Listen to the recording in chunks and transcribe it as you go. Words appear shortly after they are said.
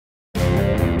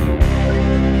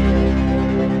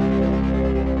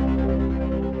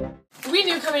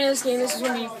coming into this game, this is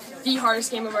going to be the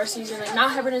hardest game of our season. Like,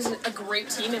 Mount Hebron is a great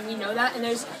team, and we know that, and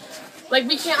there's, like,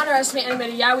 we can't underestimate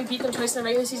anybody. Yeah, we beat them twice in the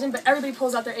regular season, but everybody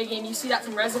pulls out their A game. You see that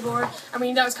from Reservoir. I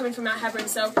mean, that was coming from Mount Hebron.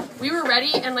 So we were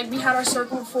ready, and, like, we had our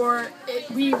circle before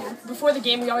the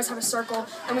game. We always have a circle,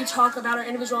 and we talk about our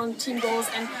individual and team goals,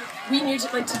 and we knew,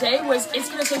 like, today it's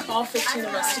going to take all 15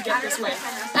 of us to get this win.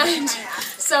 And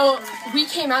so we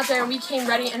came out there, and we came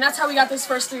ready, and that's how we got those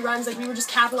first 3 runs. Like, we were just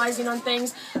capitalizing on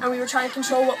things, and we were trying to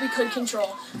control what we could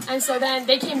control. And so then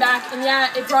they came back, and,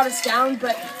 yeah, it brought us down,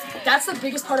 but that's the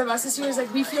biggest part of us this year is,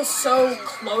 like, we feel so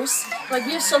close. Like,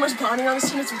 we have so much bonding on this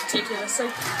team, it's ridiculous.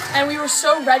 Like, and we were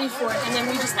so ready for it, and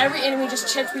then every inning we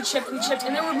just chipped, we chipped.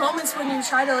 And there were moments when you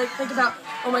try to, like, think about,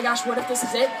 oh my gosh, what if this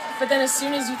is it? But then as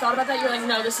soon as you thought about that, you're like,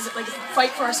 no, this is it. Like,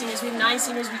 fight for our seniors. We have 9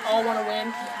 seniors, we all want to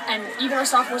win, and even our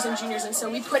sophomores and juniors. And so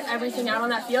we put everything out on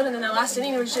that field, and then that last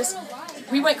inning, it was just,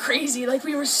 we went crazy. Like,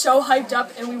 we were so hyped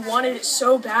up, and we wanted it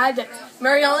so bad that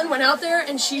Mary Ellen went out there,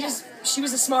 and she was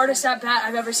the smartest at bat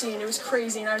I've ever seen. It was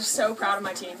crazy, and I was so proud of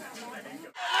my team.